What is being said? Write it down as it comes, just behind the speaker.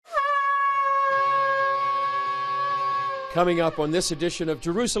Coming up on this edition of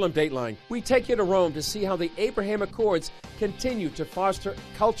Jerusalem Dateline, we take you to Rome to see how the Abraham Accords continue to foster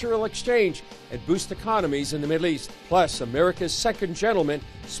cultural exchange and boost economies in the Middle East. Plus, America's second gentleman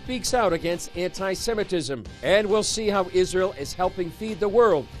speaks out against anti-Semitism. And we'll see how Israel is helping feed the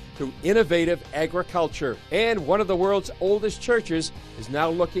world through innovative agriculture. And one of the world's oldest churches is now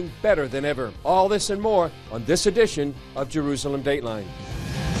looking better than ever. All this and more on this edition of Jerusalem Dateline.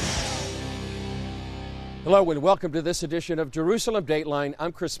 Hello and welcome to this edition of Jerusalem Dateline.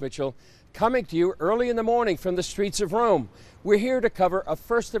 I'm Chris Mitchell, coming to you early in the morning from the streets of Rome. We're here to cover a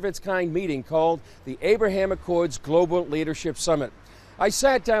first-of-its-kind meeting called the Abraham Accords Global Leadership Summit. I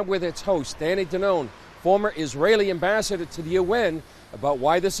sat down with its host, Danny Danone, former Israeli ambassador to the UN, about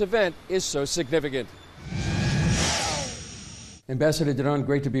why this event is so significant. Ambassador Danone,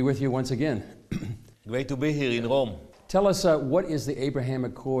 great to be with you once again. Great to be here in Rome. Tell us, what is the Abraham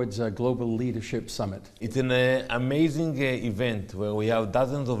Accords Global Leadership Summit? It's an amazing event where we have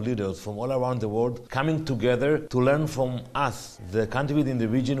dozens of leaders from all around the world coming together to learn from us, the countries in the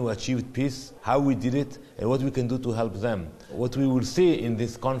region who achieved peace, how we did it, and what we can do to help them. What we will see in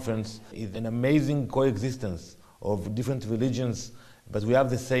this conference is an amazing coexistence of different religions, but we have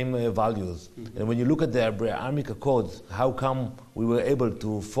the same values. Mm-hmm. And when you look at the Abrahamic Accords, how come we were able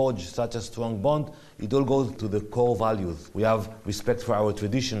to forge such a strong bond? It all goes to the core values. We have respect for our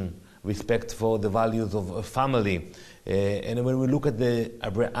tradition, respect for the values of family. And when we look at the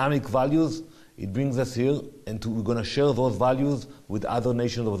Abrahamic values, it brings us here, and we're going to share those values with other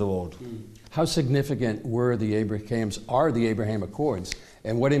nations of the world. How significant are the Abraham Accords,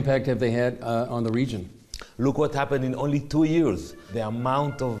 and what impact have they had on the region? Look what happened in only 2 years. The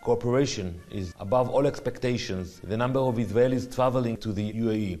amount of cooperation is above all expectations. The number of Israelis traveling to the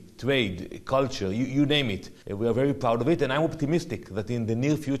UAE, trade, culture, you name it. We are very proud of it, and I'm optimistic that in the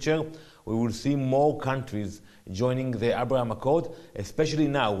near future we will see more countries joining the Abraham Accord, especially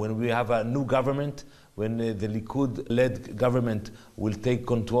now when we have a new government, when the Likud-led government will take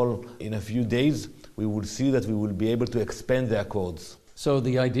control in a few days. We will see that we will be able to expand the accords. So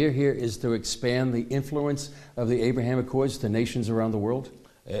the idea here is to expand the influence of the Abraham Accords to nations around the world?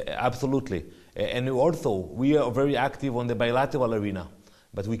 Absolutely. And also, we are very active on the bilateral arena,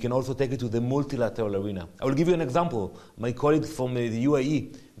 but we can also take it to the multilateral arena. I will give you an example. My colleagues from the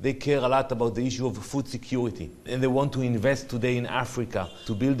UAE, they care a lot about the issue of food security, and they want to invest today in Africa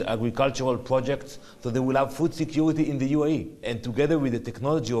to build agricultural projects so they will have food security in the UAE. And together with the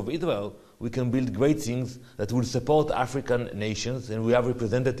technology of Israel, we can build great things that will support African nations, and we have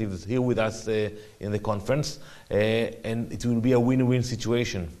representatives here with us in the conference, and it will be a win-win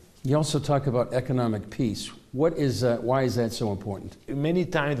situation. You also talk about economic peace. Why is that so important? Many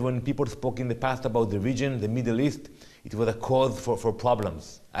times when people spoke in the past about the region, the Middle East, it was a cause for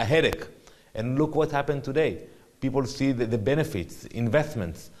problems, a headache. And look what happened today. People see the benefits,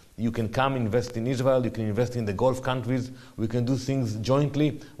 investments. You can come invest in Israel, you can invest in the Gulf countries, we can do things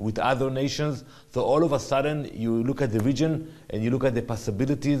jointly with other nations. So all of a sudden, you look at the region and you look at the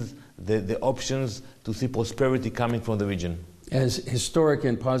possibilities, the options to see prosperity coming from the region. As historic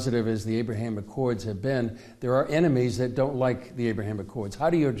and positive as the Abraham Accords have been, there are enemies that don't like the Abraham Accords.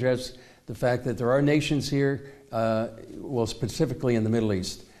 How do you address the fact that there are nations here, specifically in the Middle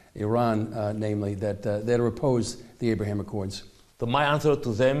East, Iran namely, that are opposed the Abraham Accords? So my answer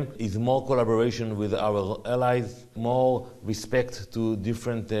to them is more collaboration with our allies, more respect to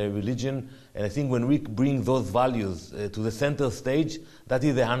different religion. And I think when we bring those values to the center stage, that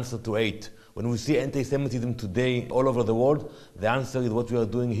is the answer to hate. When we see anti-Semitism today all over the world, the answer is what we are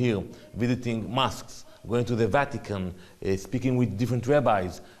doing here, visiting mosques, going to the Vatican, speaking with different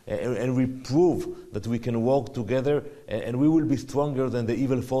rabbis, and we prove that we can work together, and we will be stronger than the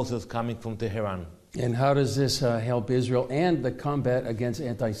evil forces coming from Tehran. And how does this help Israel and the combat against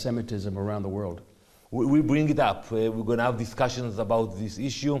anti-Semitism around the world? We bring it up. We're going to have discussions about this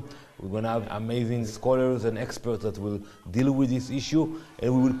issue. We're going to have amazing scholars and experts that will deal with this issue,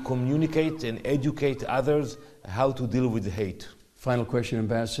 and we will communicate and educate others how to deal with the hate. Final question,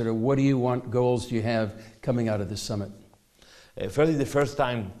 Ambassador. What goals do you have coming out of this summit? First, it's the first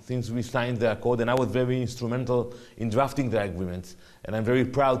time since we signed the accord, and I was very instrumental in drafting the agreement. And I'm very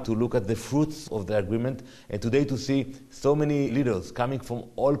proud to look at the fruits of the agreement, and today to see so many leaders coming from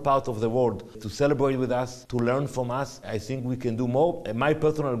all parts of the world to celebrate with us, to learn from us. I think we can do more. And my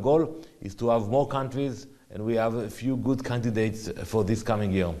personal goal is to have more countries, and we have a few good candidates for this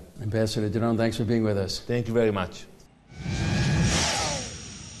coming year. Ambassador Danone, thanks for being with us. Thank you very much.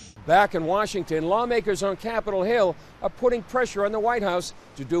 Back in Washington, lawmakers on Capitol Hill are putting pressure on the White House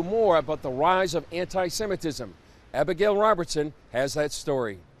to do more about the rise of anti-Semitism. Abigail Robertson has that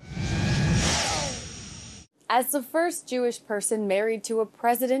story. As the first Jewish person married to a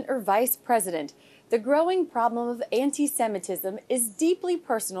president or vice president, the growing problem of anti-Semitism is deeply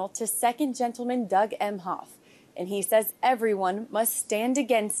personal to Second Gentleman Doug Emhoff, and he says everyone must stand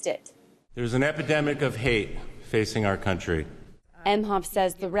against it. There's an epidemic of hate facing our country. Emhoff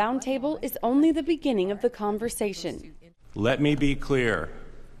says the roundtable is only the beginning of the conversation. Let me be clear.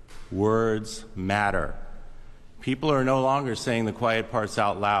 Words matter. People are no longer saying the quiet parts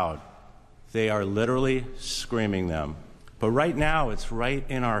out loud. They are literally screaming them. But right now, it's right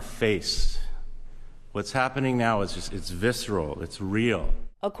in our face. What's happening now is it's visceral, it's real.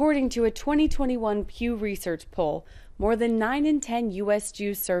 According to a 2021 Pew Research poll, more than 9 in 10 U.S.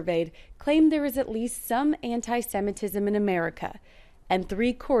 Jews surveyed claim there is at least some anti-Semitism in America, and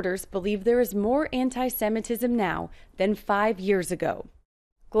 3/4 believe there is more anti-Semitism now than 5 years ago.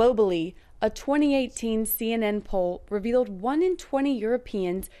 Globally, a 2018 CNN poll revealed 1 in 20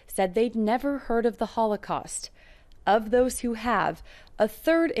 Europeans said they'd never heard of the Holocaust. Of those who have,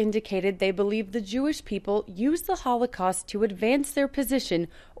 1/3 indicated they believe the Jewish people used the Holocaust to advance their position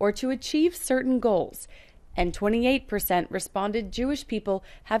or to achieve certain goals, and 28% responded Jewish people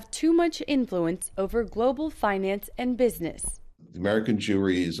have too much influence over global finance and business. The American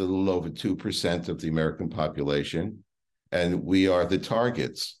Jewry is a little over 2% of the American population, and we are the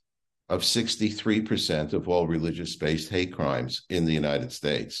targets of 63% of all religious-based hate crimes in the United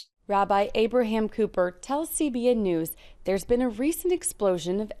States. Rabbi Abraham Cooper tells CBN News there's been a recent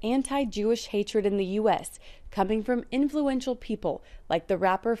explosion of anti-Jewish hatred in the U.S. coming from influential people like the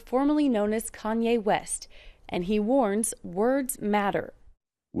rapper formerly known as Kanye West, and he warns words matter.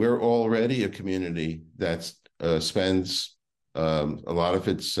 We're already a community that spends a lot of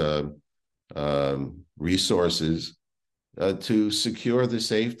its resources to secure the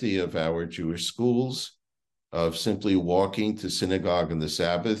safety of our Jewish schools, of simply walking to synagogue on the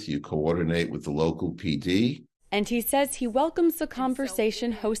Sabbath. You coordinate with the local PD. And he says he welcomes the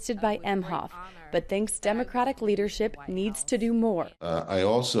conversation hosted by Emhoff, but thinks Democratic leadership needs to do more. I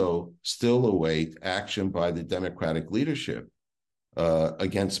also still await action by the Democratic leadership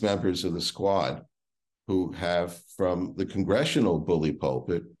against members of the squad who have, from the congressional bully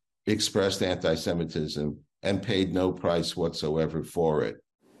pulpit, expressed anti-Semitism and paid no price whatsoever for it.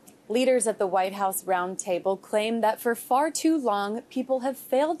 Leaders at the White House roundtable claim that for far too long, people have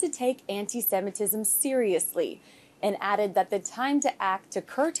failed to take anti-Semitism seriously, and added that the time to act to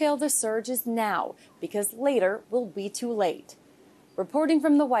curtail the surge is now, because later will be too late. Reporting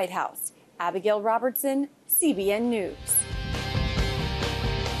from the White House, Abigail Robertson, CBN News.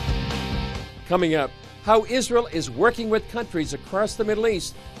 Coming up, how Israel is working with countries across the Middle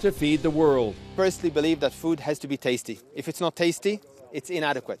East to feed the world. Firstly, believe that food has to be tasty. If it's not tasty, it's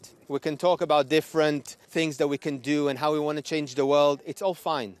inadequate. We can talk about different things that we can do and how we want to change the world. It's all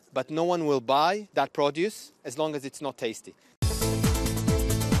fine, but no one will buy that produce as long as it's not tasty.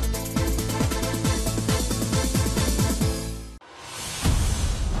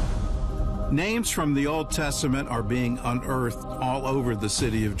 Names from the Old Testament are being unearthed all over the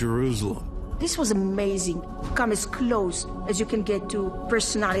city of Jerusalem. This was amazing. Come as close as you can get to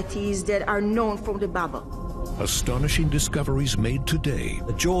personalities that are known from the Bible. Astonishing discoveries made today.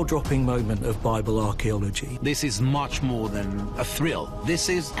 A jaw-dropping moment of Bible archaeology. This is much more than a thrill. This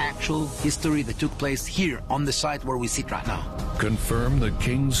is actual history that took place here on the site where we sit right now. Confirm the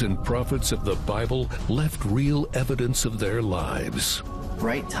kings and prophets of the Bible left real evidence of their lives.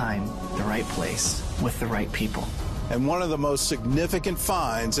 Right time, the right place, with the right people. And one of the most significant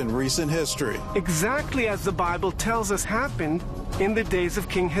finds in recent history. Exactly as the Bible tells us happened in the days of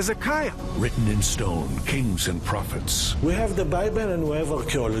King Hezekiah. Written in stone, kings and prophets. We have the Bible and we have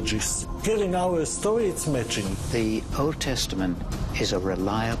archaeologists. Here in our story, it's matching. The Old Testament is a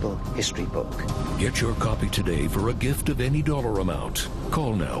reliable history book. Get your copy today for a gift of any dollar amount.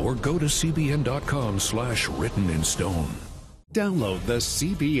 Call now or go to cbn.com/written in stone. Download the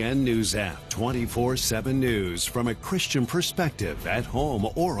CBN News app, 24/7 news from a Christian perspective at home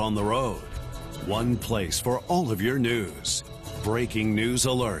or on the road. One place for all of your news. Breaking news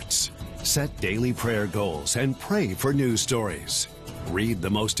alerts. Set daily prayer goals and pray for news stories. Read the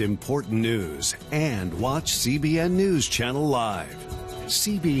most important news and watch CBN News Channel live.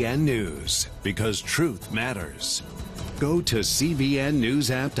 CBN News, because truth matters. Go to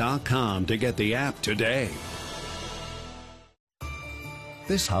cbnnewsapp.com to get the app today.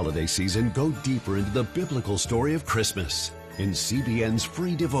 This holiday season, go deeper into the biblical story of Christmas. In CBN's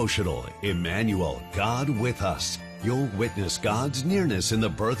free devotional, Emmanuel, God with Us, you'll witness God's nearness in the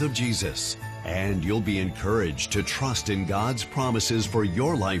birth of Jesus. And you'll be encouraged to trust in God's promises for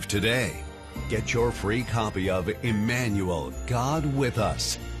your life today. Get your free copy of Emmanuel, God with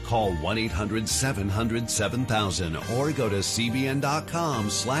Us. Call 1-800-700-7000 or go to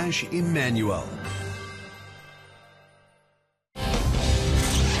cbn.com/Emmanuel.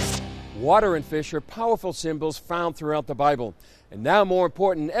 Water and fish are powerful symbols found throughout the Bible, and now more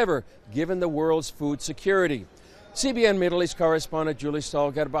important than ever, given the world's food security. CBN Middle East correspondent Julie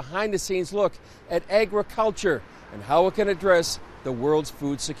Stahl got a behind-the-scenes look at agriculture and how it can address the world's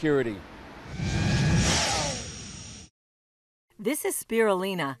food security. This is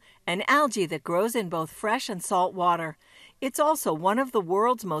spirulina, an algae that grows in both fresh and salt water. It's also one of the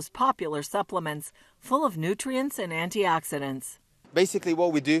world's most popular supplements, full of nutrients and antioxidants. Basically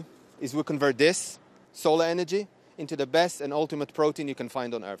what we do is we convert this solar energy into the best and ultimate protein you can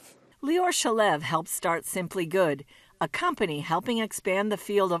find on Earth. Lior Shalev helped start Simply Good, a company helping expand the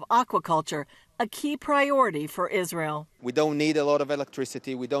field of aquaculture, a key priority for Israel. We don't need a lot of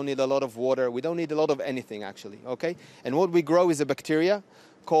electricity, we don't need a lot of water, we don't need a lot of anything actually, okay? And what we grow is a bacteria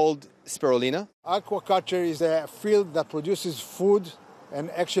called spirulina. Aquaculture is a field that produces food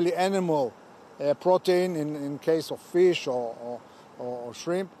and actually animal protein in case of fish or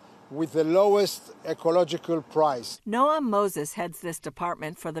shrimp, with the lowest ecological price. Noam Moses heads this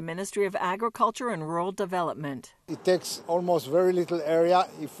department for the Ministry of Agriculture and Rural Development. It takes almost very little area,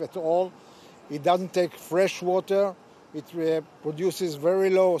 if at all. It doesn't take fresh water. It produces very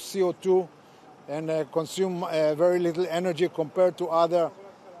low CO2 and consumes very little energy compared to other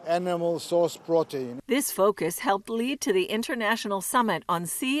animal source protein. This focus helped lead to the International Summit on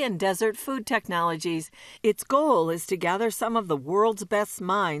Sea and Desert Food Technologies. Its goal is to gather some of the world's best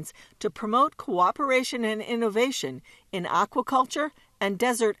minds to promote cooperation and innovation in aquaculture and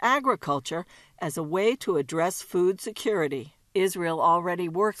desert agriculture as a way to address food security. Israel already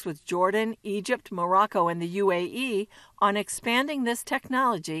works with Jordan, Egypt, Morocco, and the UAE on expanding this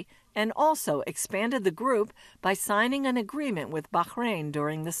technology, and also expanded the group by signing an agreement with Bahrain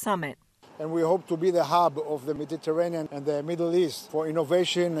during the summit. And we hope to be the hub of the Mediterranean and the Middle East for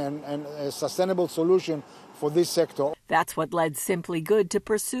innovation and a sustainable solution for this sector. That's what led Simply Good to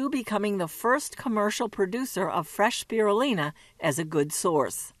pursue becoming the first commercial producer of fresh spirulina as a good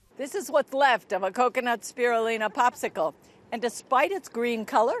source. This is what's left of a coconut spirulina popsicle. And despite its green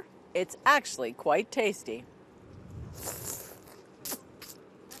color, it's actually quite tasty.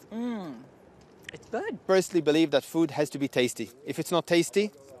 It's good. Firstly, believe that food has to be tasty. If it's not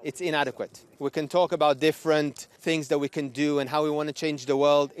tasty, it's inadequate. We can talk about different things that we can do and how we want to change the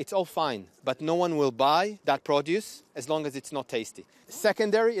world. It's all fine, but no one will buy that produce as long as it's not tasty.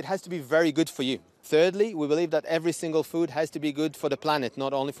 Secondary, it has to be very good for you. Thirdly, we believe that every single food has to be good for the planet,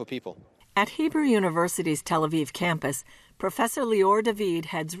 not only for people. At Hebrew University's Tel Aviv campus, Professor Lior David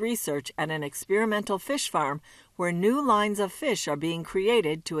heads research at an experimental fish farm where new lines of fish are being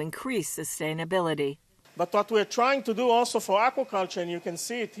created to increase sustainability. But what we're trying to do also for aquaculture, and you can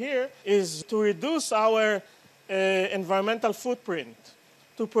see it here, is to reduce our environmental footprint,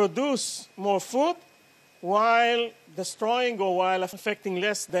 to produce more food while destroying or while affecting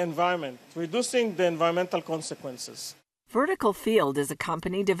less the environment, reducing the environmental consequences. Vertical Field is a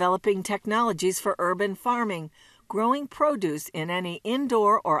company developing technologies for urban farming, growing produce in any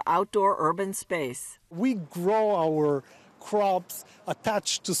indoor or outdoor urban space. We grow our crops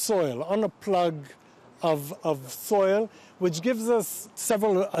attached to soil on a plug of soil, which gives us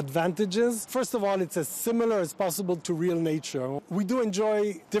several advantages. First of all, it's as similar as possible to real nature. We do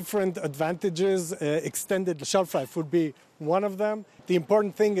enjoy different advantages. Extended shelf life would be one of them. The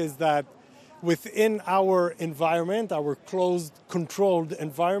important thing is that within our environment, our closed, controlled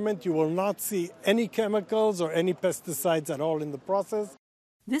environment, you will not see any chemicals or any pesticides at all in the process.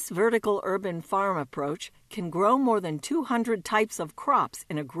 This vertical urban farm approach can grow more than 200 types of crops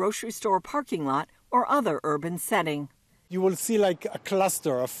in a grocery store parking lot or other urban setting. You will see like a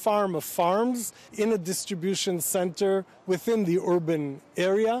cluster, a farm of farms in a distribution center within the urban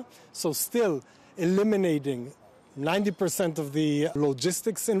area, so still eliminating 90% of the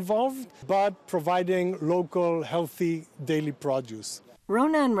logistics involved, but providing local, healthy, daily produce.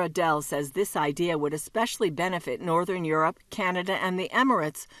 Ronan Radel says this idea would especially benefit Northern Europe, Canada, and the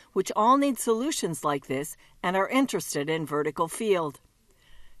Emirates, which all need solutions like this and are interested in Vertical Field.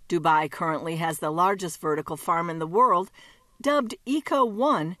 Dubai currently has the largest vertical farm in the world. Dubbed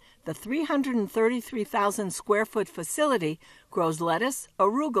Eco-1, the 333,000 square foot facility grows lettuce,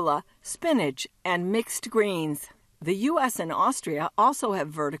 arugula, spinach, and mixed greens. The U.S. and Austria also have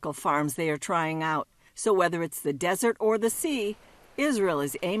vertical farms they are trying out. So whether it's the desert or the sea, Israel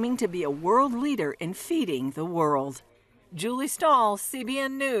is aiming to be a world leader in feeding the world. Julie Stahl,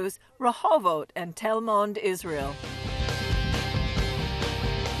 CBN News, Rehovot and Tel Mond, Israel.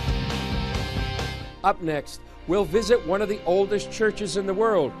 Up next, we'll visit one of the oldest churches in the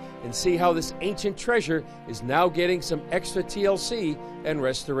world and see how this ancient treasure is now getting some extra TLC and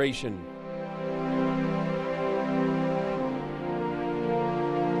restoration.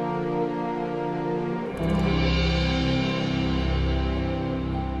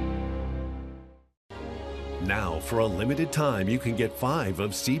 Now, for a limited time, you can get 5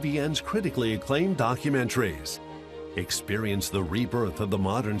 of CBN's critically acclaimed documentaries. Experience the rebirth of the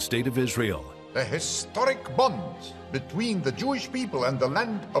modern state of Israel. The historic bonds between the Jewish people and the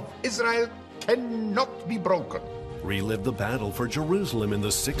land of Israel cannot be broken. Relive the battle for Jerusalem in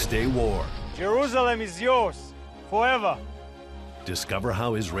the Six-Day War. Jerusalem is yours, forever. Discover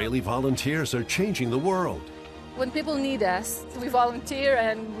how Israeli volunteers are changing the world. When people need us, we volunteer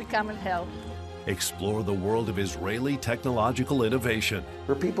and we come and help. Explore the world of Israeli technological innovation.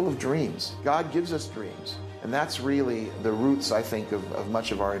 We're people of dreams. God gives us dreams. And that's really the roots, I think, of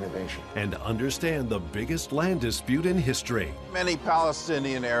much of our innovation. And understand the biggest land dispute in history. Many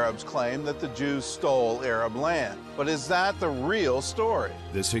Palestinian Arabs claim that the Jews stole Arab land. But is that the real story?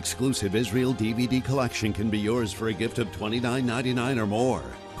 This exclusive Israel DVD collection can be yours for a gift of $29.99 or more.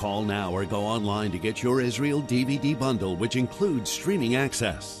 Call now or go online to get your Israel DVD bundle, which includes streaming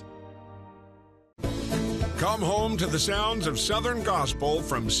access. Come home to the sounds of Southern Gospel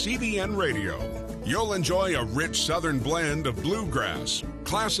from CBN Radio. You'll enjoy a rich Southern blend of bluegrass,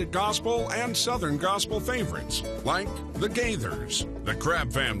 classic gospel, and Southern gospel favorites like the Gaithers, the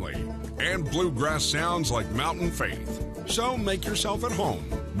Crab Family, and bluegrass sounds like Mountain Faith. So make yourself at home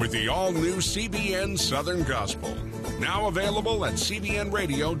with the all-new CBN Southern Gospel. Now available at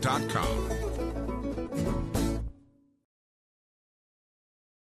cbnradio.com.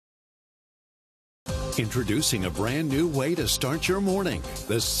 Introducing a brand new way to start your morning,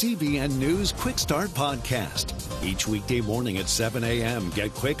 the CBN News Quick Start Podcast. Each weekday morning at 7 a.m.,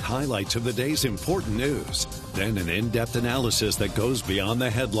 get quick highlights of the day's important news. Then an in-depth analysis that goes beyond the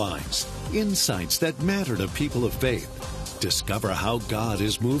headlines. Insights that matter to people of faith. Discover how God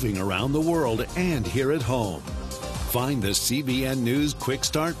is moving around the world and here at home. Find the CBN News Quick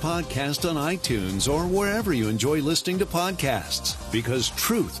Start Podcast on iTunes or wherever you enjoy listening to podcasts, because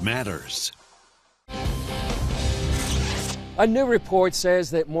truth matters. A new report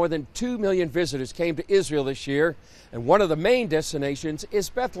says that more than 2 million visitors came to Israel this year, and one of the main destinations is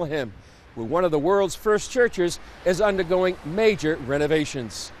Bethlehem, where one of the world's first churches is undergoing major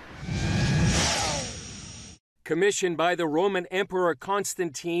renovations. Commissioned by the Roman Emperor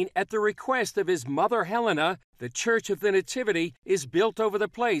Constantine at the request of his mother Helena, the Church of the Nativity is built over the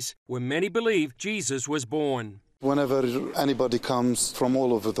place where many believe Jesus was born. Whenever anybody comes from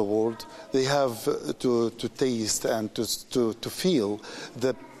all over the world, they have to taste and to feel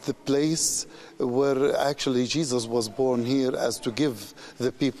the place where actually Jesus was born here, as to give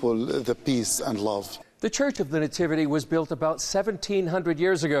the people the peace and love. The Church of the Nativity was built about 1,700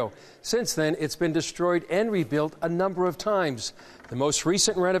 years ago. Since then, it's been destroyed and rebuilt a number of times. The most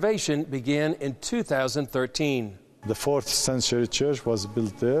recent renovation began in 2013. The 4th century church was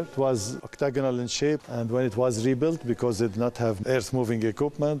built there. It was octagonal in shape, and when it was rebuilt, because it did not have earth-moving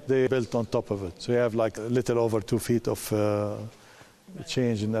equipment, they built on top of it. So you have like a little over 2 feet of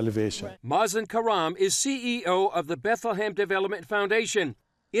change in elevation. Mazen Karam is CEO of the Bethlehem Development Foundation.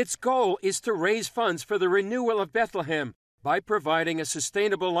 Its goal is to raise funds for the renewal of Bethlehem by providing a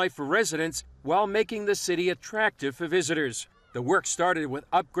sustainable life for residents while making the city attractive for visitors. The work started with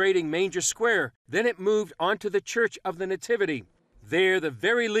upgrading Manger Square. Then it moved on to the Church of the Nativity. There, the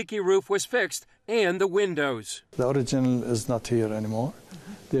very leaky roof was fixed and the windows. The original is not here anymore.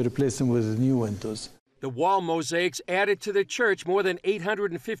 They replaced them with new windows. The wall mosaics added to the church more than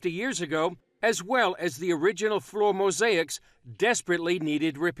 850 years ago, as well as the original floor mosaics, desperately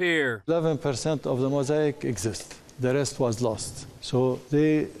needed repair. 11% of the mosaic exists. The rest was lost. So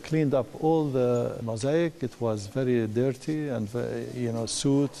they cleaned up all the mosaic. It was very dirty and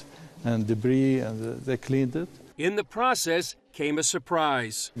soot and debris, and they cleaned it. In the process came a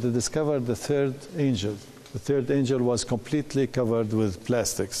surprise. They discovered the 3rd angel. The 3rd angel was completely covered with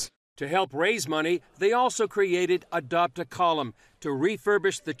plastics. To help raise money, they also created Adopt a Column to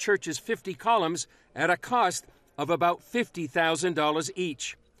refurbish the church's 50 columns at a cost of about $50,000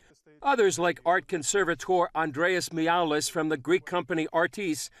 each. Others, like art conservator Andreas Miaulis from the Greek company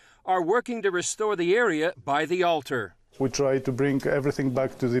Artis, are working to restore the area by the altar. We try to bring everything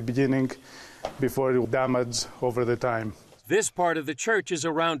back to the beginning before it damaged over the time. This part of the church is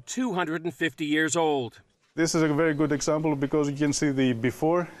around 250 years old. This is a very good example because you can see the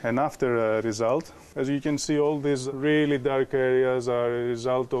before and after result. As you can see, all these really dark areas are a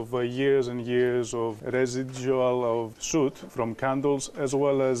result of years and years of residual of soot from candles as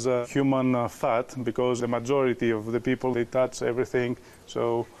well as human fat, because the majority of the people, they touch everything,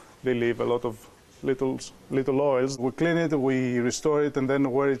 so they leave a lot of little oils. We clean it, we restore it, and then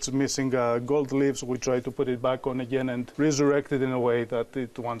where it's missing gold leaves, we try to put it back on again and resurrect it in a way that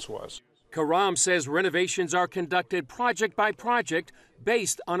it once was. Karam says renovations are conducted project by project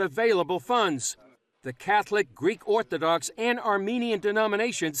based on available funds. The Catholic, Greek Orthodox, and Armenian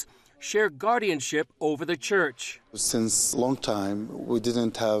denominations share guardianship over the church. Since a long time, we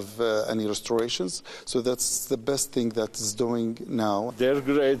didn't have any restorations, so that's the best thing that is doing now. They're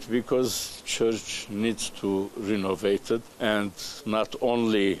great because church needs to renovate it, and not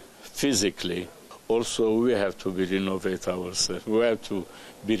only physically, also we have to be renovate ourselves. We have to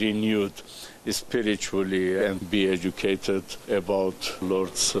be renewed spiritually and be educated about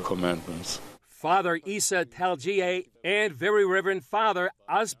Lord's commandments. Father Isa Taljieh and Very Reverend Father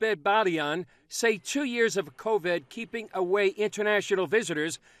Asbed Badian say 2 years of COVID keeping away international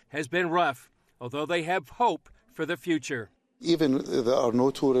visitors has been rough, although they have hope for the future. Even if there are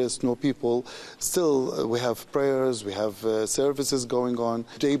no tourists, no people, still we have prayers, we have services going on.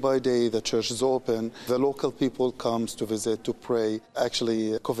 Day by day, the church is open. The local people comes to visit, to pray.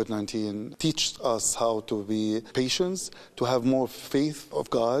 Actually, COVID-19 teaches us how to be patient, to have more faith of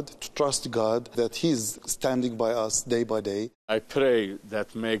God, to trust God, that He's standing by us day by day. I pray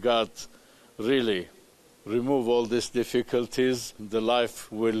that may God really remove all these difficulties, the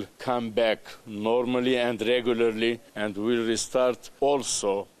life will come back normally and regularly, and we'll restart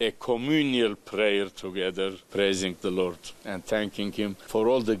also a communal prayer together, praising the Lord and thanking Him for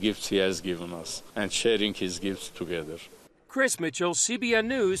all the gifts He has given us and sharing His gifts together. Chris Mitchell, CBN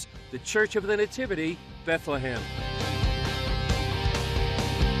News, the Church of the Nativity, Bethlehem.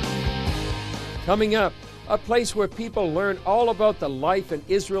 Coming up, a place where people learn all about the life in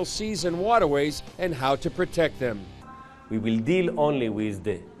Israel's seas and waterways and how to protect them. We will deal only with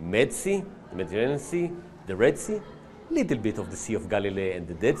the Med Sea, the Mediterranean Sea, the Red Sea, a little bit of the Sea of Galilee and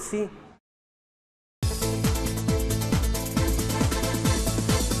the Dead Sea.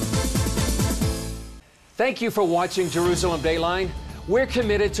 Thank you for watching Jerusalem Dateline. We're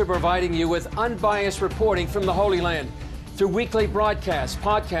committed to providing you with unbiased reporting from the Holy Land. Through weekly broadcasts,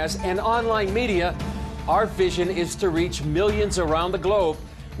 podcasts, and online media, our vision is to reach millions around the globe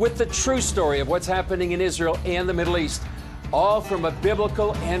with the true story of what's happening in Israel and the Middle East, all from a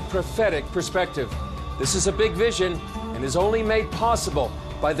biblical and prophetic perspective. This is a big vision and is only made possible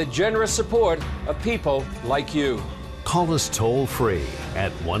by the generous support of people like you. Call us toll-free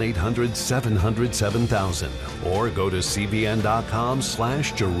at 1-800-700-7000 or go to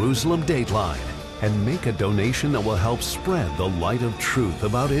cbn.com/Jerusalem Dateline and make a donation that will help spread the light of truth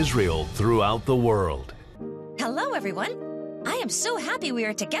about Israel throughout the world. Hello, everyone. I am so happy we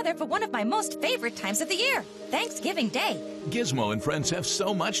are together for one of my most favorite times of the year, Thanksgiving Day. Gizmo and friends have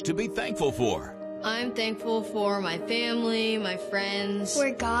so much to be thankful for. I'm thankful for my family, my friends.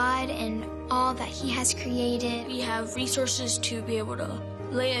 For God and all that He has created. We have resources to be able to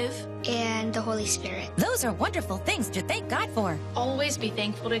live. And the Holy Spirit. Those are wonderful things to thank God for. Always be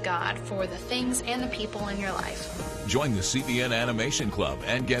thankful to God for the things and the people in your life. Join the CBN Animation Club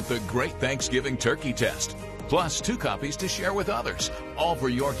and get the Great Thanksgiving Turkey Test. Plus 2 copies to share with others, all for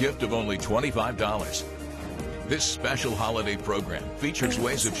your gift of only $25. This special holiday program features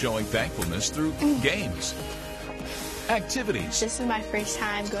ways of showing thankfulness through games, activities. This is my first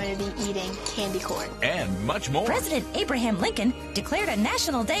time going to be eating candy corn. And much more. President Abraham Lincoln declared a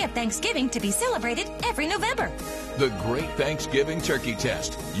National Day of Thanksgiving to be celebrated every November. The Great Thanksgiving Turkey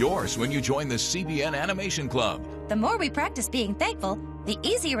Test. Yours when you join the CBN Animation Club. The more we practice being thankful, the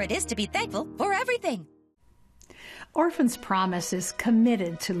easier it is to be thankful for everything. Orphans Promise is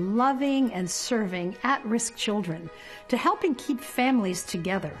committed to loving and serving at-risk children, to helping keep families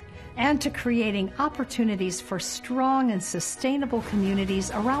together, and to creating opportunities for strong and sustainable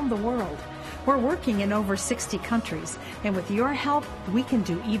communities around the world. We're working in over 60 countries, and with your help, we can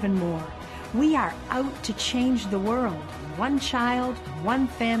do even more. We are out to change the world, one child, one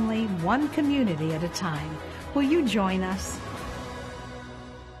family, one community at a time. Will you join us?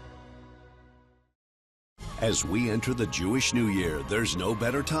 As we enter the Jewish New Year, there's no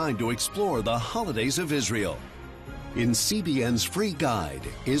better time to explore the holidays of Israel. In CBN's free guide,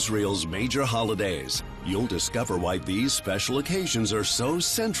 Israel's Major Holidays, you'll discover why these special occasions are so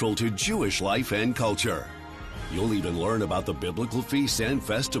central to Jewish life and culture. You'll even learn about the biblical feasts and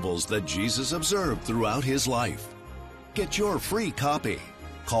festivals that Jesus observed throughout his life. Get your free copy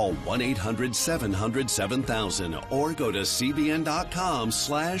Call 1-800-700-7000 or go to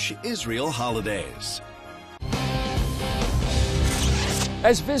cbn.com/Israel Holidays.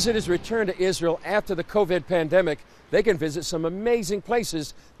 As visitors return to Israel after the COVID pandemic, they can visit some amazing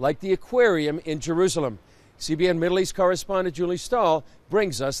places like the aquarium in Jerusalem. CBN Middle East correspondent Julie Stahl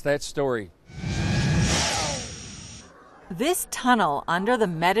brings us that story. This tunnel under the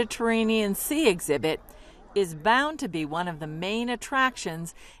Mediterranean Sea exhibit is bound to be one of the main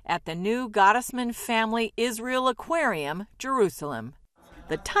attractions at the new Gottesman Family Israel Aquarium, Jerusalem.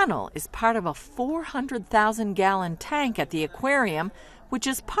 The tunnel is part of a 400,000-gallon tank at the aquarium, which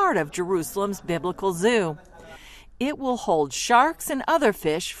is part of Jerusalem's Biblical Zoo. It will hold sharks and other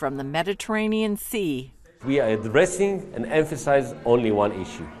fish from the Mediterranean Sea. We are addressing and emphasize only one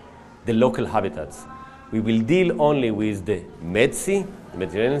issue, the local habitats. We will deal only with the Med Sea, the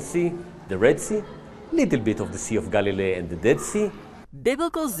Mediterranean Sea, the Red Sea, little bit of the Sea of Galilee and the Dead Sea.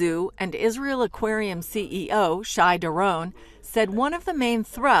 Biblical Zoo and Israel Aquarium CEO Shai Doron said one of the main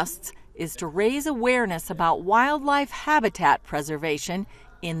thrusts is to raise awareness about wildlife habitat preservation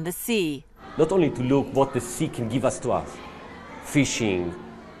in the sea. Not only to look what the sea can give us to us, fishing,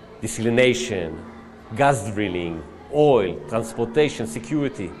 desalination, gas drilling, oil, transportation,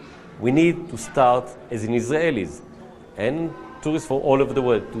 security. We need to start as in Israelis and tourists from all over the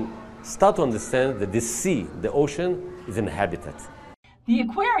world to start to understand that the sea, the ocean, is an habitat. The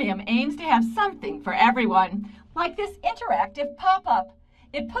aquarium aims to have something for everyone, like this interactive pop-up.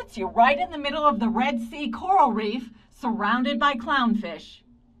 It puts you right in the middle of the Red Sea coral reef, surrounded by clownfish.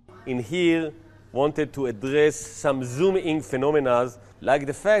 In here, wanted to address some zoom-in phenomena, like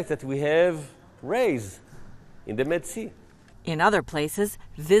the fact that we have rays in the Med Sea. In other places,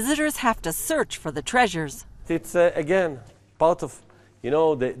 visitors have to search for the treasures. It's, again, part of,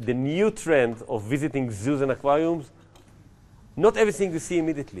 the new trend of visiting zoos and aquariums. Not everything you see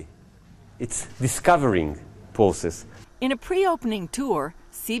immediately. It's discovering process. In a pre-opening tour,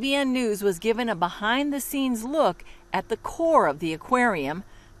 CBN News was given a behind-the-scenes look at the core of the aquarium,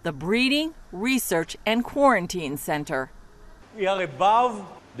 the Breeding, Research, and Quarantine Center. We are above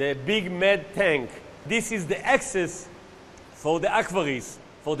the big med tank. This is the access for the aquarists,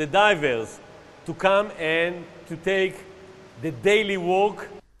 for the divers, to come and to take the daily walk.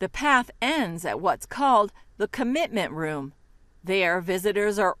 The path ends at what's called the Commitment Room. There,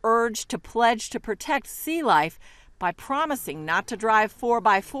 visitors are urged to pledge to protect sea life by promising not to drive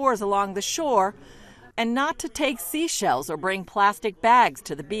 4x4s along the shore and not to take seashells or bring plastic bags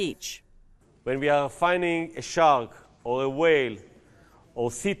to the beach. When we are finding a shark or a whale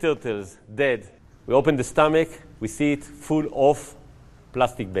or sea turtles dead, we open the stomach, we see it full of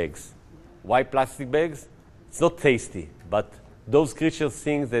plastic bags. Why plastic bags? It's not tasty, but those creatures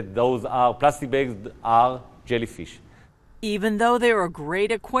think that those are plastic bags are jellyfish. Even though there are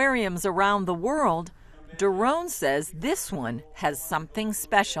great aquariums around the world, Doron says this one has something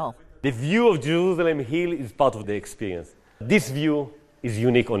special. The view of Jerusalem Hill is part of the experience. This view is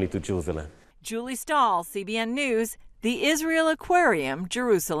unique only to Jerusalem. Julie Stahl, CBN News, the Israel Aquarium,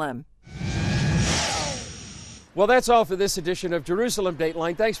 Jerusalem. Well, that's all for this edition of Jerusalem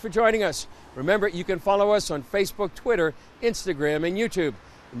Dateline. Thanks for joining us. Remember, you can follow us on Facebook, Twitter, Instagram, and YouTube.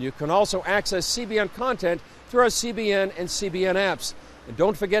 And you can also access CBN content through our CBN and CBN apps. And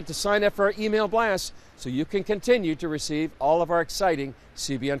don't forget to sign up for our email blast so you can continue to receive all of our exciting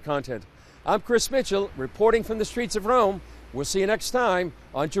CBN content. I'm Chris Mitchell, reporting from the streets of Rome. We'll see you next time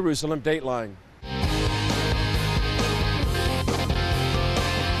on Jerusalem Dateline.